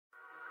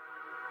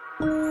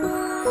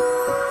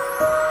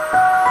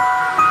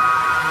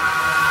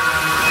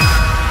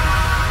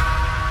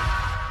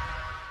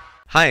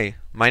Hi,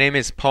 my name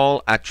is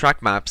Paul at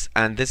TrakMaps,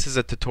 and this is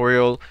a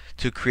tutorial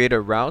to create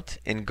a route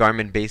in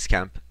Garmin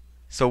BaseCamp.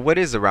 So what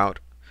is a route?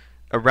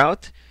 A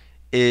route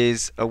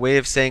is a way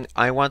of saying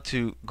I want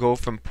to go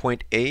from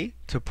point A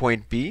to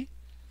point B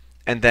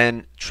and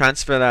then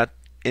transfer that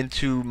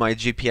into my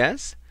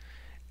GPS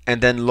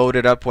and then load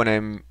it up when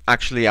I'm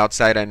actually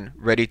outside and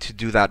ready to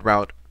do that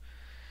route.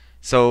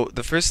 So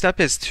the first step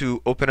is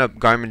to open up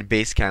Garmin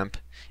BaseCamp.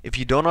 If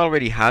you don't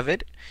already have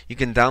it, you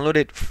can download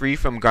it free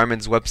from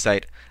Garmin's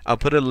website. I'll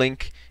put a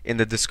link in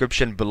the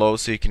description below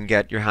so you can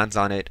get your hands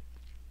on it.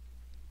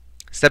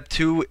 Step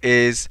 2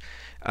 is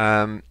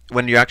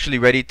when you're actually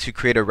ready to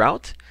create a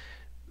route,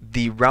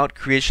 the route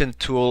creation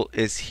tool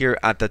is here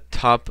at the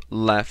top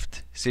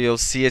left. So you'll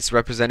see it's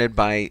represented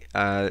by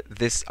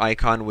this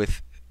icon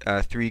with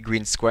 3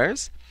 green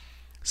squares.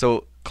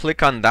 So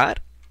click on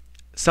that.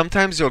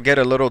 Sometimes you'll get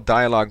a little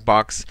dialog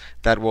box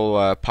that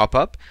will pop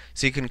up,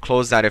 so you can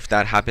close that if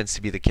that happens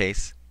to be the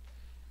case.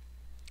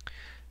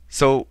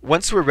 So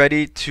once we're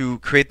ready to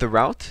create the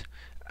route,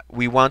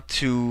 we want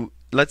to,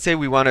 let's say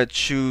we want to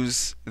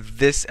choose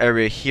this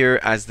area here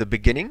as the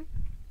beginning.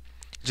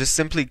 Just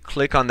simply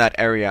click on that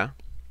area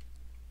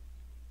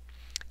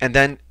and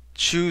then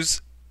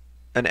choose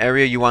an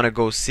area you want to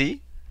go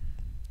see,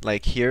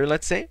 like here,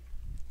 let's say,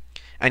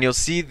 and you'll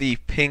see the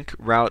pink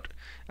route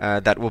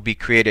that will be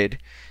created.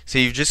 So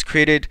you've just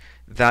created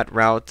that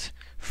route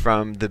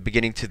from the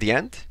beginning to the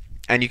end,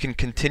 and you can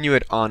continue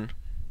it on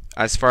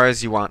as far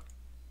as you want.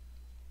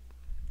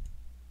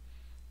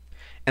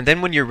 And then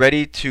when you're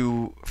ready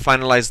to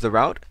finalize the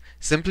route,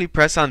 simply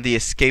press on the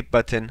escape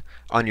button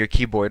on your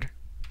keyboard.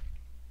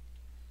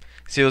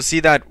 So you'll see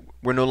that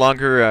we're no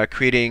longer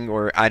creating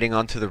or adding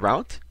on to the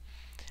route,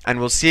 and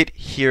we'll see it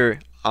here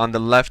on the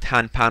left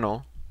hand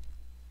panel.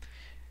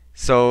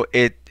 So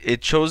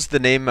it chose the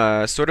name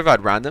sort of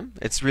at random.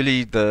 It's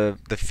really the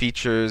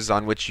features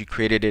on which you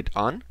created it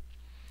on.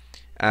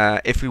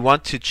 If we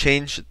want to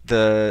change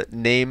the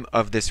name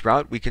of this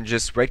route, we can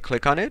just right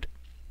click on it,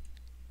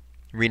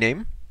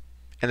 rename,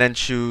 and then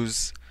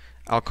choose,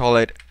 I'll call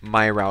it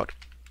My Route.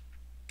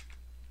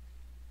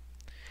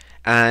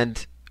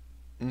 And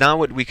now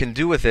what we can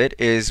do with it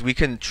is we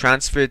can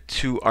transfer it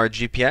to our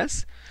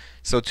GPS,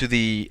 so to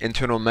the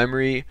internal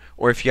memory,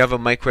 or if you have a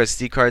micro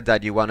SD card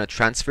that you want to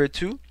transfer it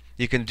to,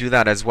 you can do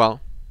that as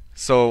well.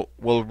 So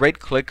we'll right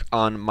click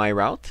on My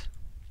Route.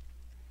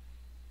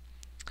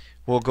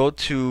 We'll go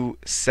to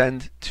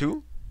Send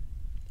To,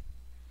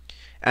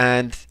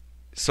 and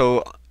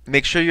so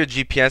make sure your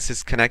GPS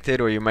is connected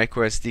or your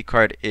micro SD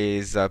card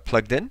is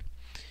plugged in.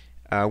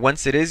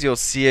 Once it is, you'll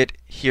see it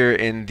here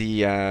in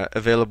the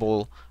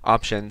available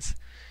options.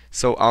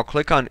 So I'll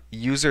click on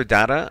User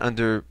Data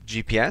under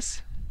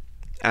GPS,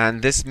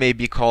 and this may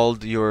be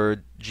called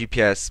your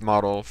GPS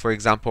model. For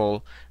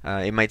example,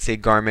 it might say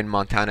Garmin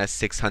Montana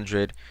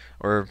 600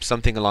 or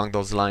something along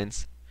those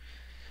lines.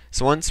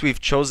 So once we've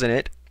chosen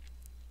it,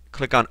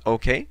 click on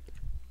OK,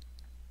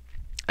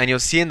 and you'll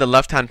see in the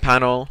left hand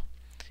panel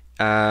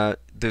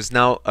there's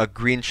now a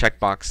green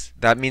checkbox.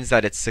 That means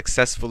that it's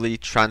successfully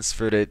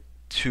transferred it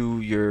to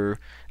your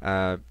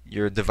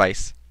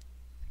device.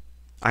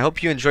 I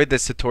hope you enjoyed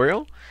this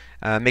tutorial.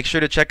 Make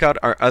sure to check out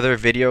our other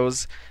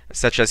videos,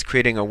 such as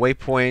creating a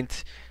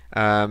waypoint,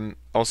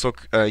 also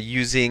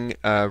using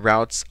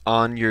routes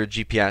on your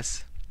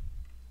GPS.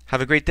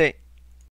 Have a great day.